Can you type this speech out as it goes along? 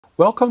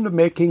Welcome to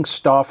making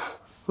stuff,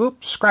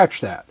 oops, scratch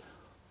that.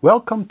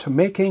 Welcome to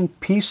making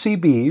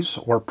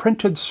PCBs, or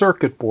printed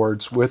circuit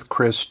boards, with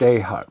Chris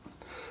Dayhut.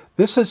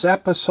 This is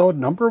episode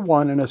number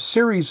 1 in a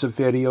series of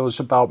videos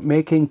about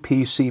making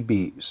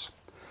PCBs.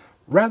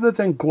 Rather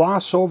than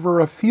gloss over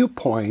a few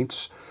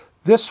points,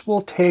 this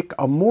will take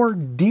a more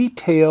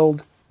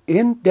detailed,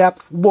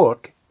 in-depth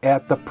look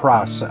at the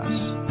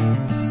process.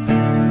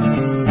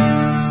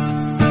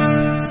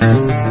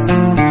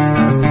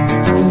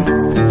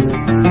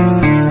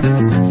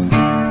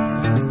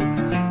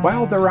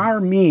 While there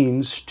are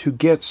means to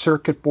get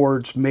circuit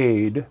boards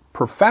made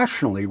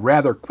professionally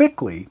rather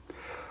quickly,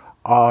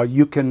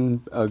 you can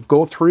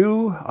go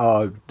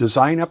through,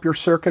 design up your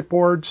circuit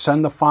board,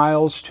 send the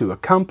files to a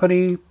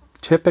company,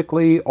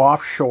 typically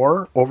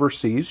offshore,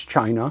 overseas,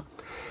 China,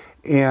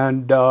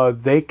 and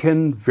they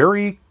can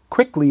very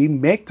quickly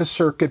make the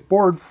circuit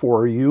board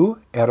for you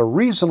at a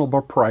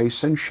reasonable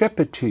price and ship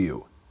it to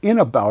you in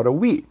about a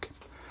week.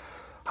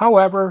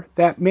 However,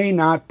 that may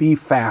not be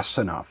fast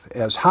enough.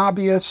 As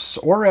hobbyists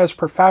or as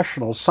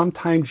professionals,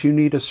 sometimes you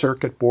need a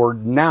circuit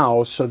board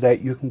now so that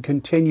you can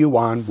continue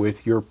on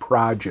with your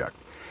project.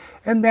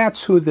 And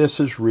that's who this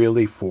is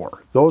really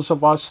for. Those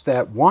of us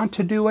that want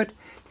to do it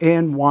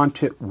and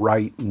want it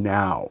right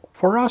now.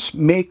 For us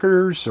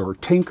makers or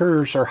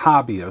tinkers or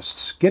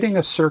hobbyists, getting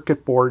a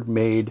circuit board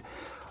made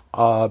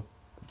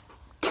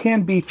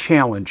can be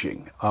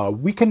challenging.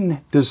 We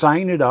can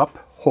design it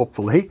up,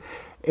 hopefully,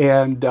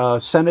 and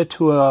send it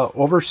to an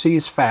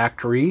overseas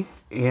factory,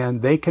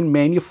 and they can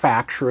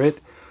manufacture it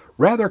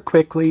rather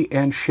quickly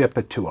and ship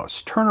it to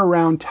us.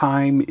 Turnaround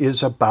time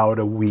is about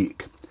a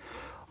week.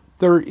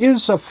 There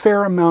is a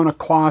fair amount of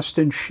cost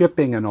in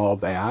shipping and all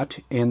that,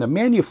 and the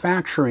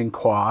manufacturing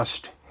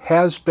cost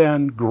has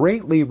been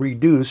greatly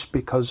reduced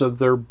because of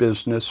their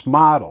business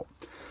model,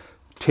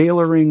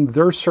 tailoring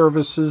their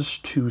services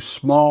to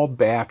small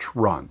batch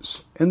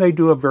runs, and they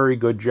do a very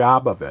good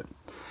job of it.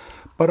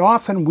 But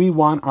often we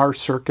want our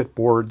circuit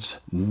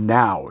boards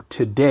now,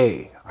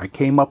 today. I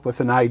came up with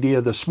an idea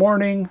this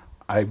morning.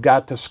 I've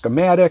got the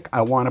schematic.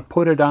 I want to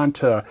put it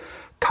onto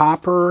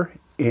copper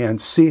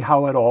and see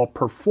how it all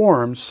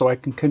performs so I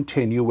can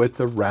continue with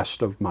the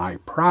rest of my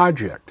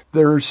project.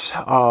 There's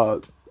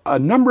a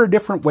number of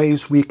different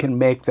ways we can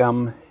make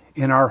them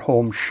in our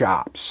home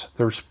shops.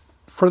 There's,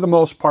 for the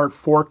most part,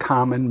 4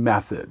 common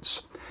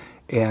methods.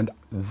 And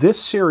this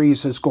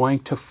series is going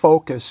to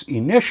focus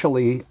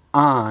initially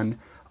on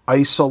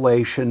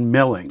isolation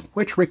milling,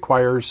 which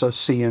requires a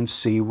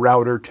CNC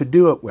router to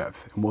do it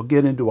with. And we'll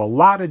get into a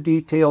lot of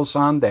details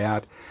on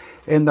that,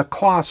 and the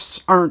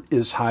costs aren't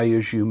as high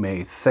as you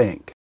may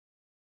think.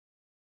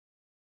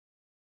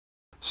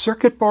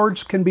 Circuit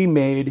boards can be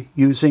made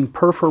using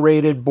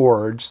perforated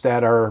boards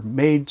that are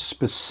made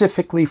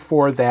specifically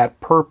for that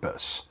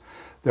purpose.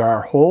 There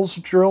are holes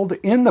drilled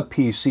in the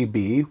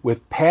PCB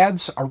with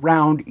pads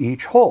around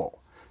each hole.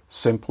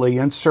 Simply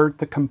insert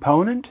the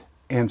component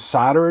and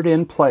solder it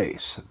in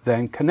place,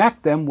 then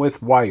connect them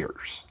with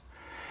wires.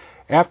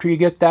 After you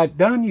get that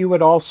done, you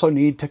would also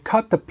need to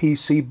cut the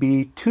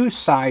PCB to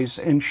size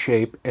and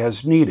shape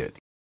as needed.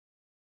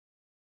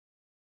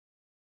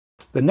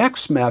 The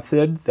next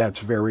method that's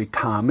very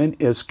common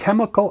is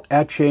chemical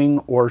etching,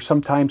 or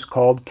sometimes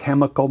called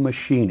chemical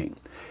machining.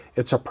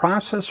 It's a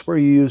process where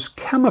you use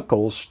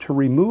chemicals to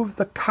remove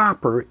the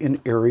copper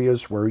in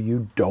areas where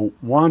you don't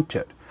want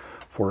it.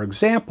 For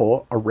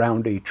example,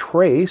 around a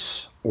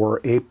trace or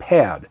a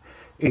pad.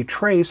 A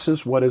trace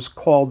is what is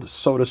called,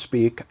 so to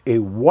speak, a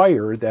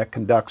wire that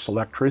conducts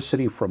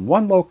electricity from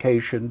one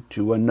location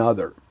to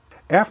another.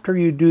 After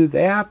you do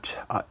that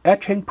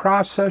etching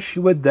process,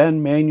 you would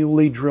then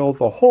manually drill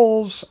the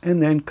holes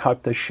and then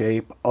cut the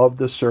shape of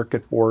the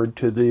circuit board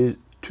to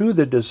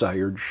the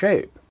desired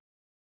shape.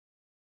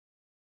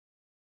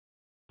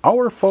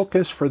 Our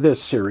focus for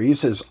this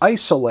series is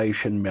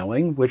isolation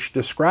milling, which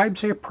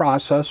describes a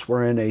process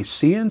wherein a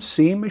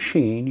CNC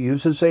machine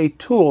uses a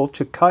tool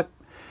to cut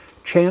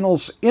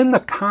channels in the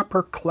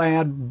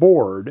copper-clad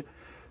board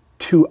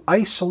to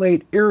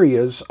isolate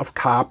areas of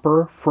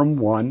copper from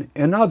one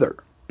another.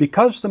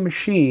 Because the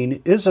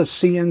machine is a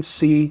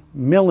CNC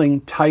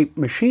milling type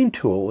machine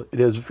tool, it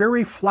is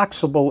very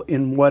flexible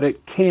in what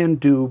it can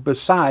do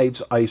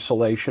besides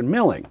isolation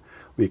milling.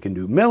 We can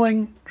do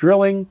milling,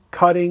 drilling,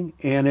 cutting,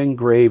 and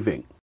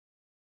engraving.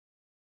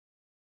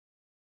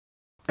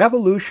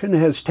 Evolution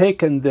has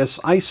taken this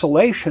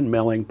isolation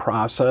milling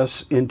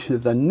process into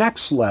the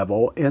next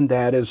level, and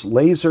that is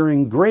laser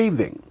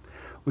engraving.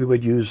 We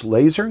would use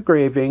laser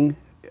engraving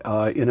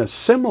in a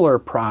similar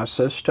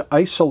process to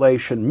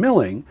isolation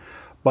milling,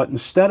 but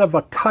instead of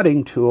a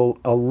cutting tool,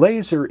 a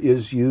laser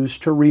is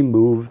used to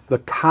remove the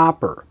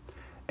copper.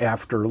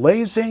 After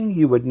lasing,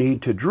 you would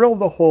need to drill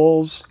the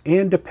holes,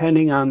 and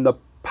depending on the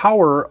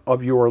power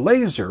of your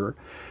laser,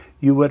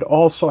 you would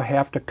also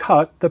have to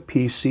cut the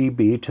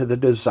PCB to the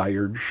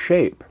desired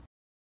shape.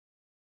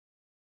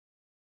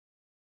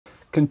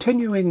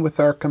 Continuing with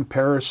our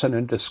comparison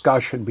and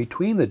discussion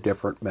between the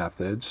different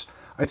methods,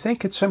 I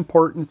think it's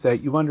important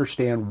that you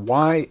understand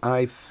why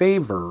I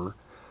favor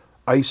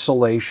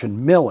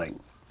isolation milling.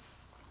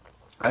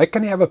 I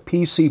can have a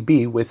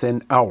PCB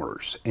within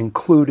hours,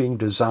 including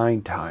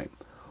design time.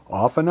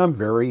 Often I'm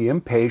very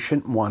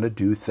impatient and want to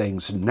do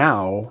things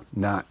now,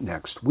 not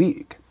next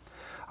week.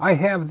 I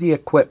have the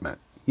equipment.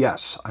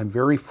 Yes, I'm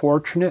very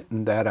fortunate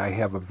in that I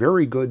have a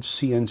very good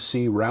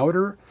CNC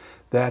router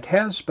that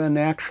has been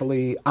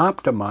actually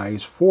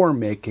optimized for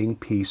making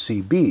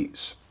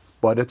PCBs.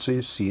 But it's a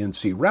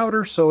CNC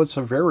router, so it's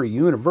a very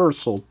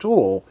universal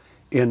tool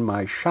in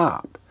my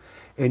shop.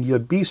 And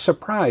you'd be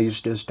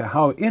surprised as to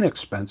how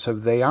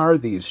inexpensive they are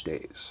these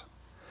days.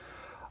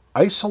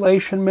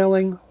 Isolation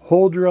milling,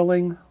 hole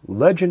drilling,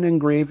 legend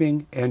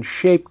engraving, and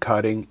shape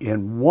cutting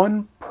in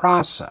one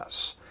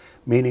process,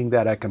 meaning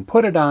that I can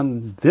put it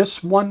on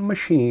this one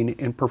machine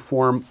and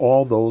perform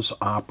all those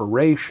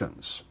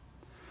operations.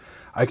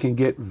 I can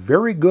get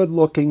very good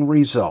looking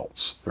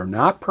results. They're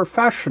not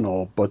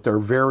professional, but they're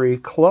very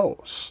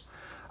close.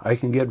 I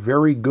can get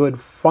very good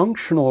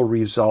functional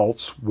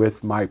results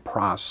with my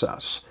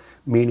process,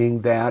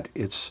 meaning that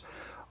it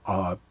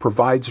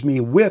provides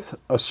me with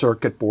a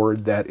circuit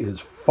board that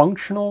is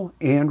functional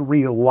and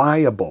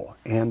reliable,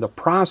 and the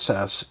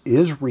process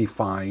is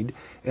refined,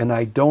 and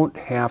I don't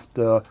have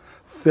to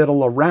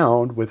fiddle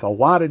around with a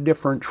lot of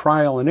different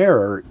trial and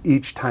error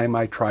each time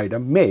I try to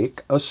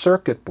make a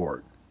circuit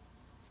board.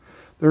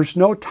 There's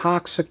no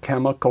toxic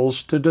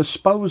chemicals to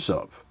dispose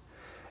of,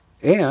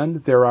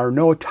 and there are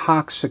no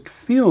toxic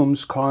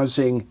fumes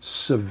causing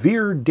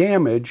severe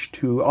damage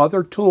to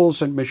other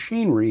tools and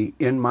machinery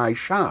in my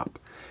shop.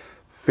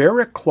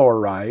 Ferric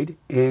chloride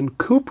and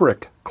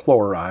cupric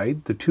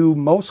chloride, the two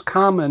most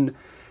common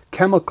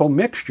chemical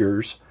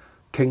mixtures,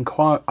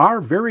 are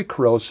very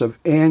corrosive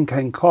and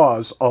can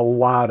cause a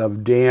lot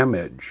of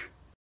damage.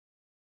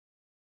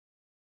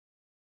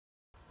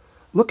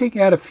 Looking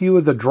at a few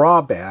of the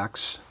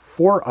drawbacks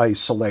for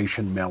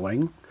isolation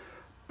milling,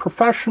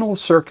 professional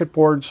circuit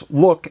boards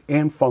look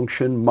and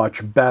function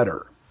much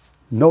better.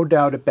 No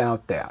doubt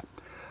about that.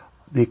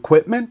 The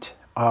equipment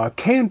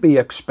can be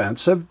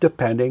expensive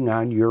depending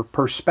on your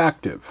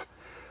perspective.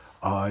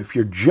 If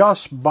you're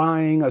just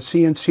buying a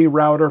CNC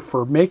router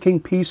for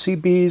making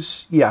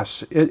PCBs,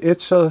 yes,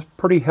 it's a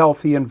pretty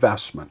healthy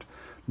investment.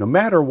 No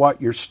matter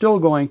what, you're still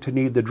going to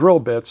need the drill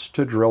bits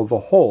to drill the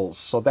holes,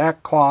 so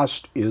that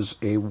cost is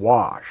a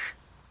wash.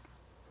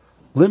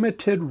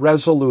 Limited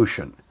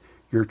resolution.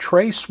 Your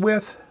trace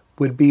width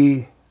would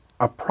be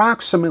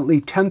approximately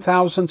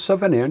 0.010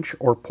 of an inch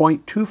or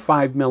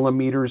 0.25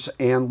 millimeters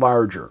and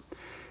larger.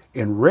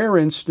 In rare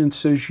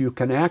instances, you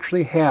can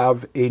actually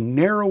have a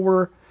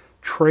narrower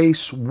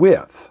trace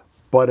width,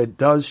 but it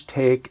does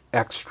take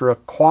extra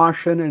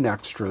caution and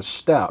extra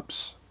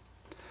steps.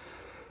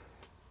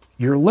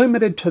 You're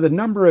limited to the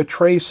number of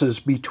traces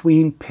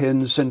between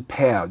pins and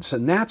pads,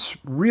 and that's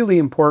really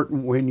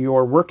important when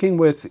you're working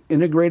with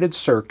integrated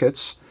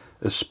circuits,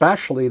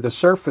 especially the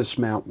surface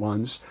mount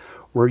ones,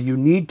 where you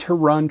need to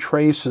run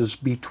traces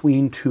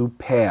between two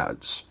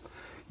pads.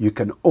 You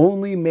can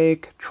only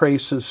make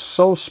traces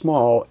so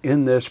small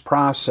in this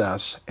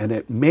process, and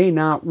it may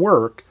not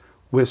work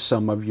with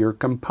some of your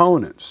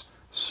components,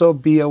 so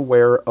be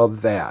aware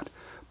of that.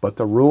 But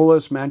the rule,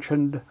 as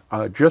mentioned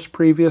just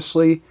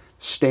previously,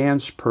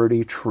 stands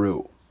pretty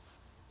true.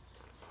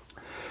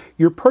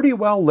 You're pretty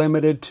well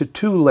limited to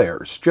 2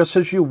 layers, just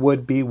as you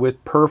would be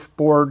with perf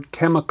board,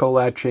 chemical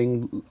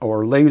etching,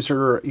 or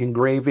laser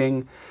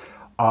engraving.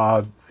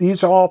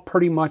 These all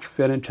pretty much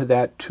fit into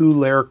that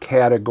 2-layer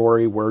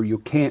category where you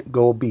can't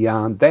go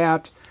beyond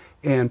that,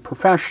 and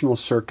professional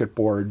circuit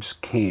boards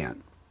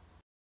can.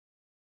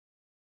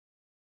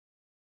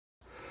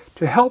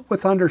 To help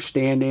with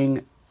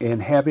understanding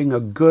and having a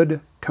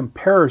good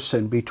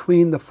comparison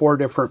between the 4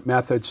 different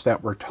methods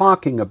that we're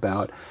talking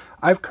about,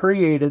 I've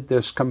created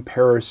this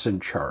comparison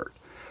chart.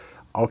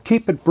 I'll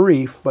keep it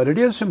brief, but it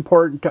is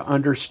important to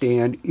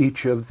understand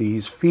each of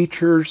these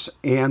features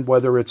and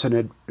whether it's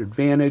an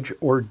advantage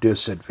or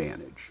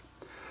disadvantage.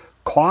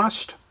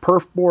 Cost,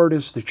 perf board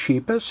is the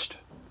cheapest.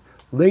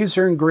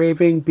 Laser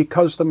engraving,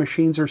 because the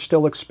machines are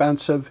still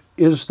expensive,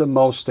 is the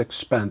most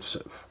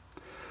expensive.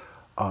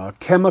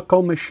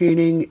 Chemical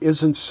machining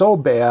isn't so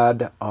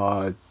bad.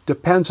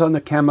 Depends on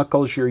the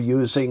chemicals you're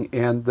using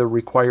and the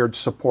required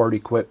support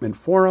equipment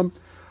for them.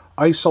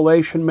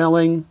 Isolation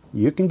milling,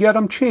 you can get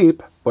them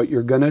cheap, but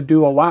you're going to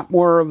do a lot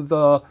more of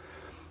the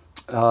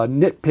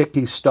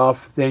nitpicky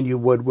stuff than you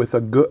would with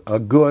a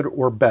good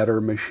or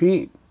better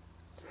machine.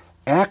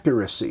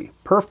 Accuracy.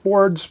 Perf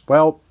boards,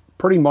 well,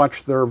 pretty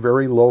much they're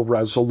very low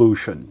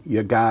resolution.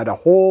 You got a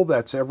hole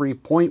that's every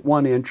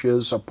 0.1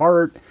 inches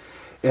apart,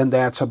 and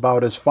that's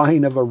about as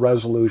fine of a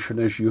resolution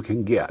as you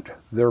can get.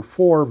 They're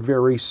 4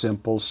 very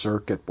simple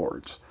circuit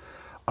boards.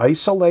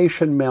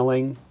 Isolation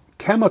milling,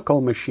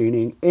 chemical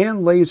machining,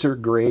 and laser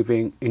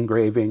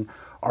engraving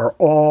are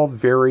all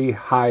very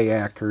high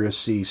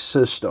accuracy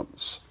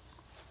systems.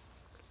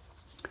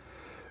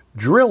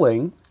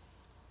 Drilling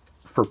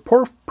for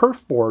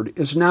perf board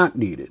is not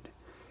needed.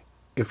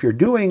 If you're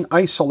doing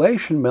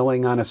isolation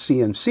milling on a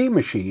CNC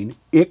machine,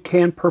 it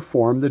can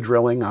perform the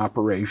drilling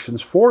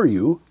operations for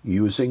you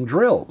using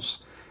drills.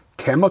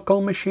 Chemical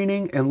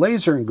machining and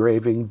laser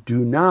engraving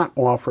do not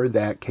offer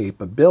that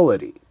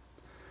capability.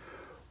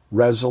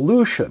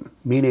 Resolution,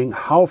 meaning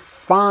how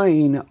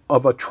fine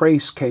of a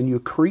trace can you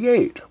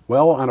create?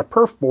 Well, on a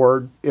perf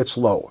board, it's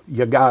low.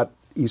 You got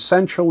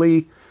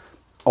essentially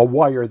a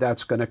wire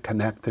that's going to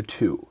connect the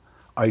two.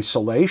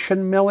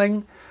 Isolation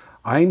milling,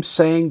 I'm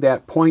saying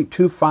that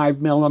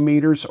 0.25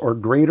 millimeters or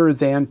greater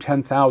than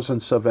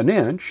 10,000ths of an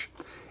inch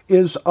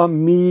is a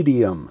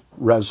medium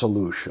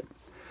resolution.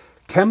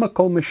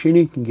 Chemical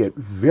machining can get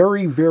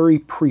very, very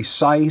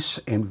precise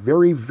and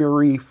very,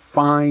 very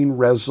fine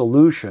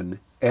resolution,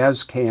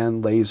 as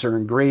can laser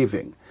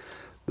engraving.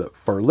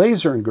 For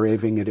laser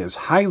engraving, it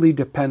is highly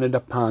dependent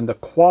upon the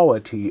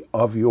quality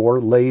of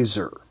your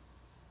laser.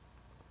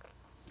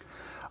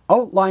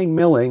 Outline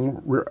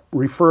milling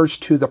refers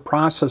to the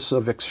process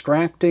of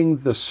extracting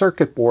the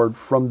circuit board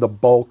from the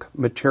bulk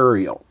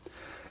material.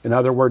 In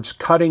other words,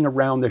 cutting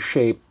around the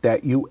shape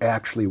that you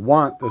actually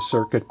want the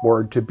circuit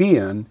board to be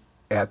in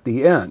at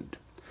the end.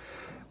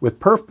 With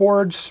perf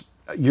boards,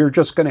 you're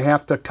just going to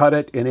have to cut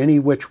it in any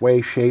which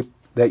way, shape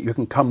that you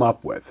can come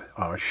up with.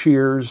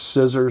 Shears,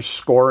 scissors,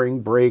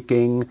 scoring,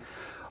 breaking.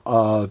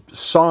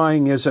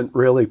 Sawing isn't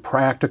really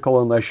practical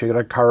unless you get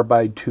a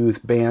carbide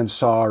tooth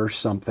bandsaw or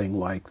something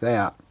like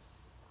that.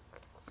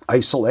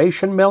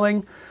 Isolation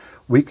milling,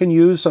 we can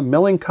use a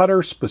milling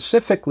cutter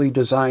specifically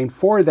designed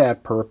for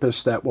that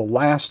purpose that will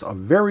last a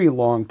very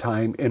long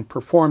time and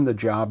perform the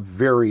job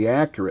very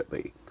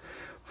accurately.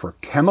 For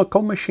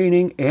chemical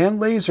machining and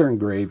laser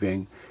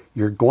engraving,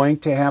 you're going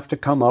to have to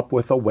come up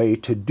with a way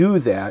to do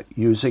that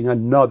using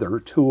another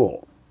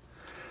tool.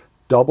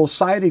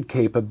 Double-sided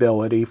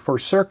capability for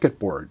circuit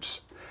boards.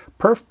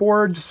 Perf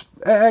boards,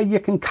 you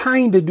can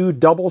kind of do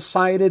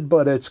double-sided,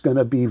 but it's going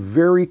to be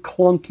very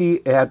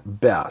clunky at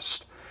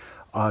best.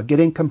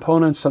 Getting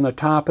components on the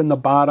top and the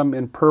bottom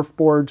in perf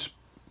boards,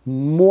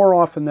 more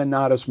often than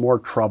not, is more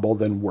trouble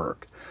than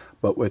work.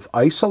 But with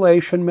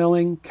isolation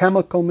milling,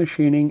 chemical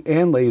machining,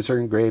 and laser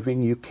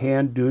engraving, you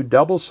can do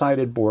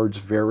double-sided boards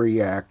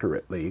very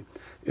accurately,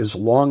 as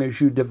long as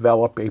you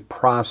develop a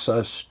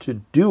process to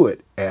do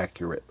it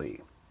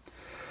accurately.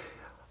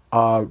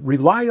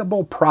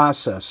 Reliable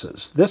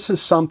processes. This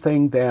is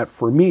something that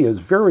for me is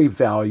very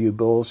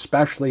valuable,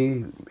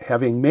 especially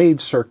having made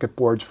circuit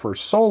boards for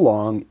so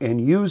long and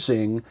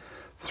using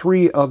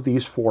 3 of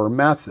these 4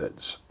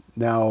 methods.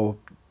 Now,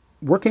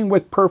 working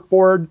with perf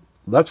board,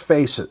 let's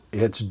face it,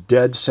 it's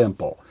dead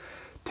simple.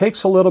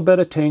 Takes a little bit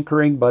of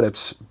tinkering, but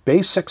it's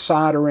basic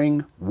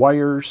soldering,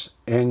 wires,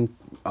 and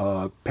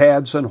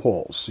pads and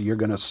holes. So you're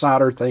going to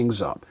solder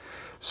things up.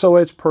 So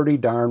it's pretty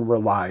darn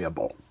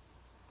reliable.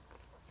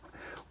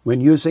 When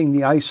using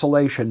the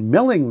isolation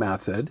milling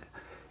method,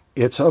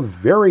 it's a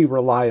very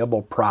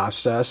reliable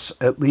process,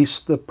 at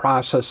least the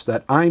process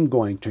that I'm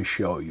going to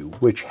show you,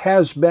 which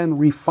has been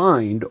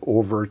refined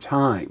over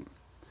time.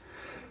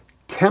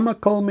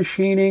 Chemical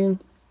machining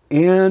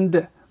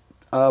and,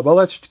 well,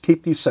 let's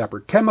keep these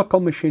separate. Chemical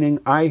machining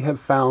I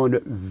have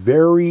found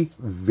very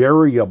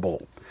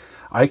variable.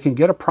 I can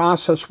get a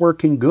process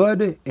working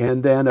good,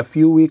 and then a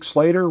few weeks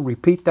later,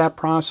 repeat that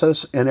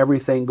process, and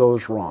everything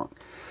goes wrong.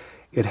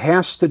 It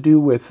has to do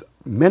with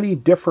many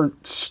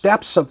different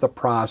steps of the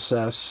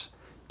process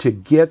to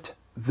get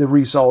the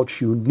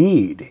results you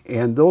need.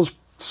 And those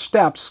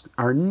steps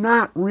are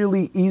not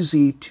really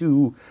easy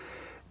to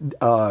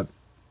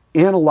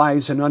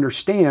analyze and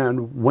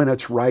understand when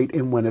it's right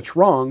and when it's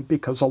wrong,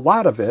 because a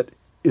lot of it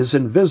is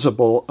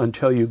invisible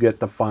until you get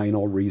the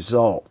final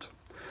result.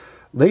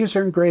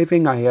 Laser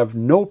engraving I have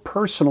no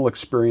personal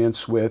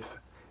experience with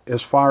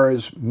as far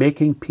as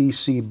making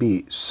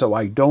PCBs, so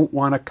I don't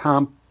want to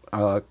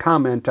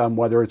comment on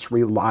whether it's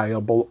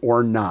reliable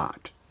or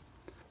not.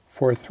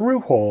 For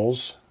through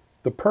holes,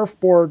 the perf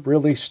board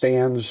really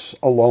stands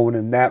alone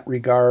in that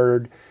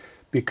regard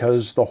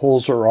because the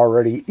holes are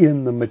already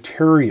in the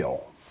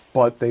material,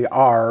 but they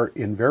are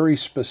in very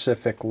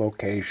specific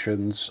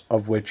locations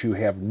of which you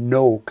have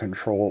no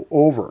control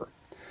over.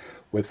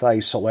 With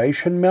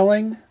isolation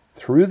milling,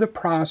 through the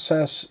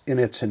process in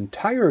its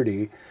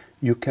entirety,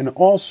 you can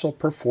also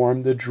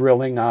perform the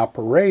drilling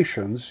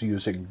operations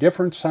using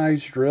different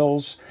size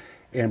drills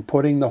and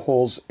putting the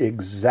holes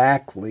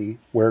exactly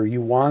where you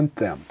want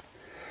them.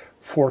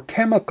 For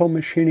chemical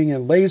machining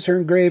and laser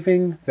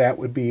engraving, that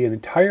would be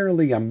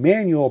entirely a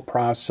manual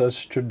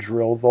process to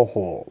drill the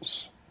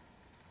holes.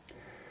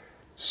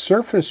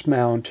 Surface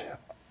mount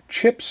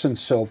chips and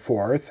so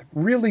forth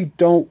really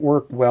don't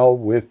work well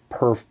with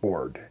perf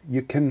board.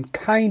 You can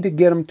kind of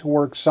get them to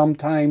work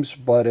sometimes,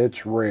 but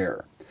it's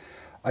rare.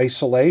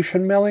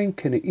 Isolation milling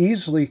can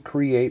easily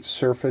create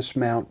surface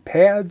mount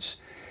pads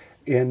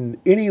in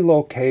any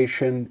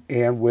location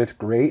and with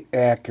great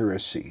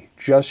accuracy,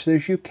 just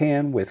as you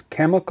can with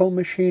chemical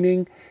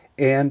machining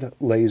and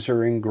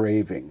laser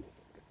engraving.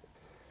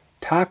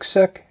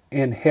 Toxic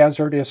and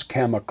hazardous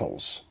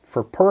chemicals.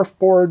 For perf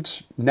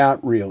boards,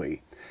 not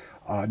really.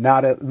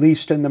 Not at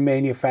least in the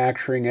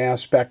manufacturing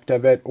aspect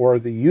of it or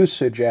the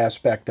usage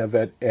aspect of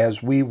it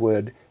as we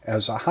would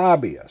as a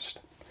hobbyist.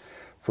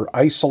 For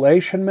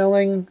isolation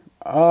milling,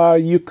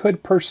 You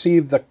could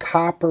perceive the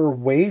copper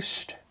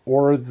waste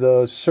or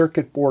the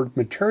circuit board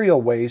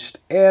material waste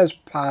as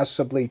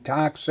possibly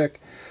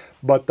toxic,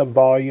 but the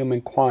volume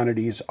and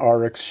quantities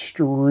are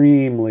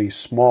extremely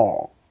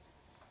small.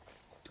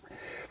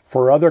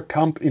 For other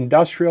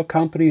industrial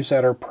companies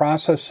that are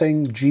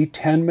processing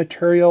G10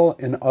 material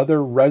and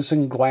other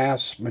resin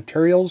glass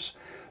materials,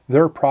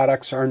 their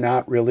products are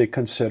not really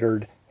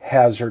considered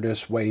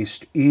hazardous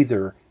waste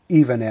either,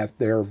 even at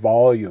their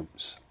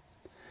volumes.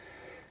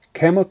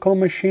 Chemical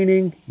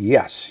machining,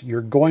 yes,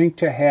 you're going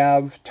to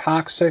have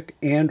toxic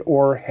and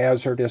or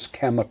hazardous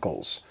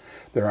chemicals.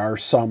 There are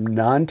some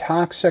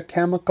non-toxic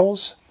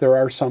chemicals. There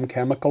are some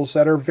chemicals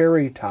that are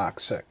very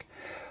toxic.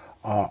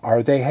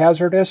 Are they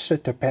hazardous?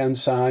 It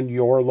depends on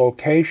your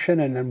location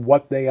and on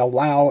what they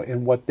allow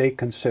and what they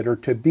consider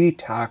to be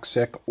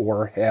toxic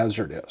or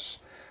hazardous.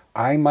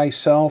 I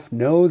myself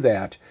know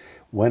that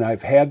when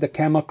I've had the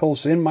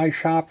chemicals in my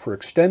shop for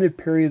extended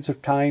periods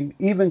of time,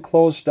 even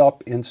closed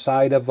up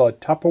inside of a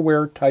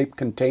Tupperware type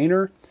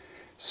container,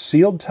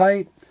 sealed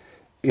tight,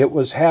 it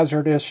was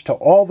hazardous to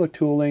all the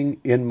tooling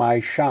in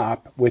my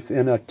shop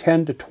within a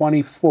 10 to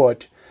 20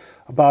 foot,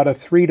 about a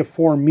 3 to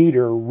 4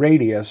 meter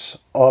radius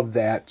of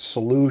that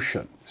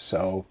solution.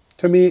 So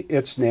to me,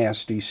 it's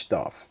nasty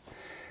stuff.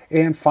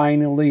 And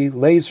finally,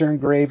 laser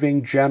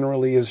engraving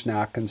generally is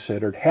not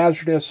considered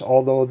hazardous,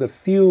 although the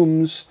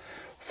fumes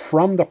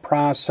from the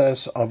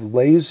process of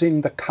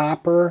lasing the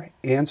copper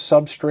and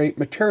substrate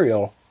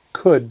material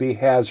could be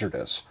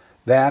hazardous.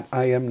 That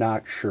I am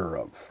not sure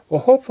of.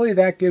 Well, hopefully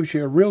that gives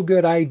you a real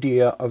good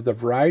idea of the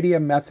variety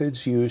of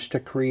methods used to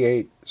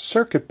create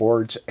circuit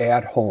boards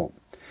at home.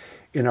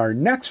 In our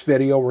next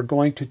video, we're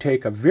going to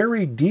take a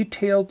very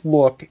detailed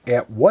look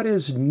at what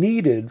is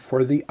needed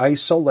for the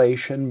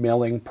isolation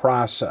milling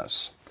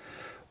process.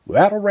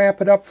 That'll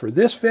wrap it up for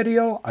this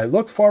video. I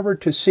look forward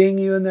to seeing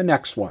you in the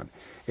next one.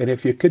 And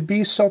if you could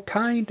be so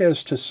kind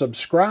as to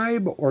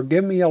subscribe or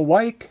give me a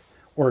like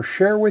or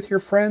share with your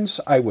friends,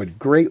 I would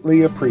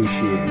greatly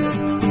appreciate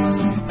it.